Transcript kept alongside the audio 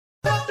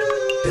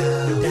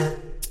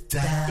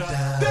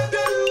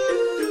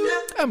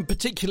And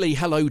particularly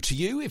hello to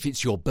you if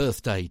it's your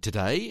birthday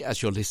today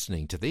as you're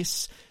listening to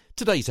this.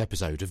 Today's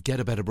episode of Get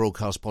a Better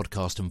Broadcast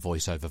Podcast and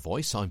Voice Over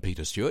Voice. I'm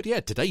Peter Stewart.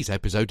 Yeah, today's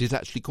episode is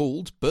actually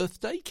called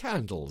Birthday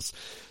Candles.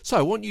 So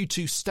I want you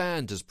to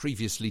stand as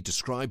previously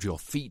described, your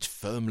feet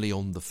firmly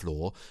on the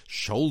floor,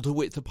 shoulder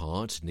width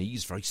apart,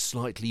 knees very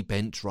slightly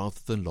bent rather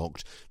than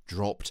locked,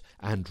 dropped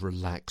and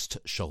relaxed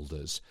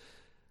shoulders.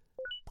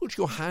 Put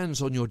your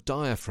hands on your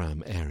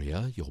diaphragm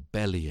area, your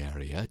belly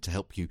area, to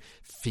help you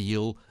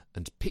feel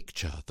and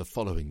picture the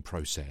following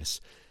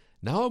process.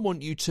 Now I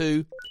want you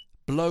to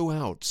blow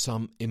out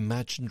some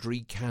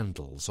imaginary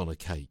candles on a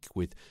cake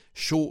with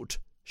short,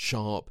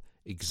 sharp,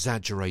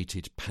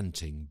 exaggerated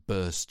panting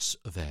bursts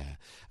of air.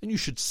 And you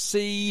should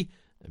see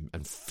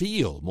and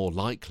feel, more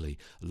likely,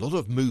 a lot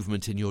of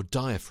movement in your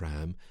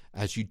diaphragm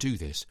as you do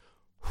this.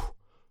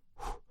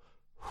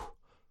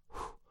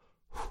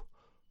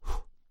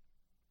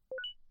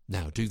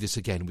 Now do this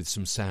again with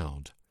some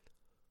sound.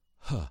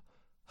 Huh,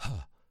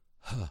 huh,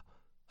 huh,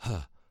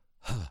 huh,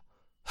 huh,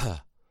 huh.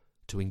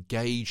 To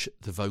engage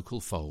the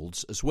vocal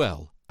folds as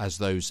well as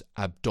those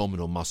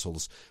abdominal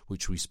muscles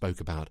which we spoke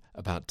about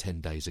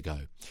 10 days ago.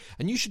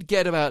 And you should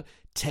get about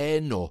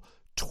 10 or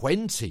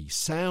 20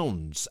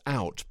 sounds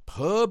out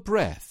per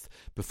breath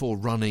before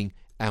running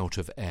out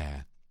of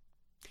air.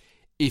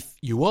 If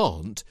you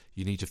aren't,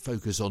 you need to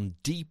focus on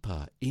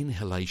deeper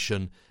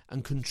inhalation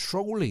and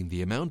controlling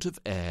the amount of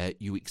air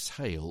you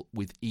exhale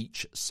with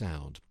each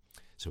sound.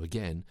 So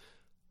again,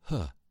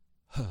 huh,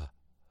 huh,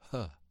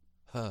 huh,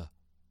 huh.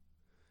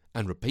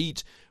 And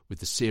repeat with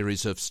the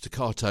series of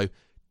staccato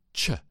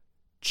ch,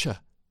 ch,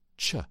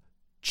 ch,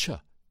 ch,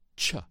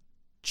 ch,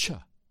 ch,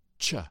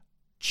 ch,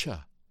 ch.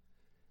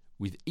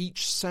 With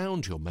each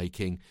sound you're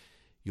making,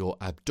 your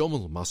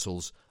abdominal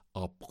muscles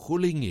are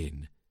pulling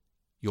in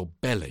your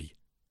belly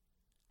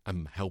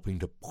and helping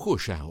to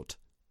push out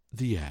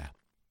the air.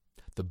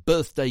 The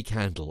birthday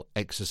candle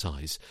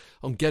exercise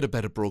on Get a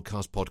Better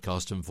Broadcast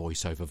Podcast and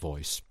Voice Over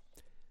Voice.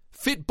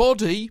 Fit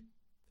body,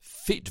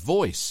 fit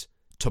voice.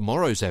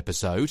 Tomorrow's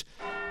episode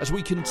as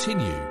we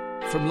continue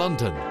from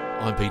London.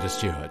 I'm Peter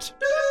Stewart.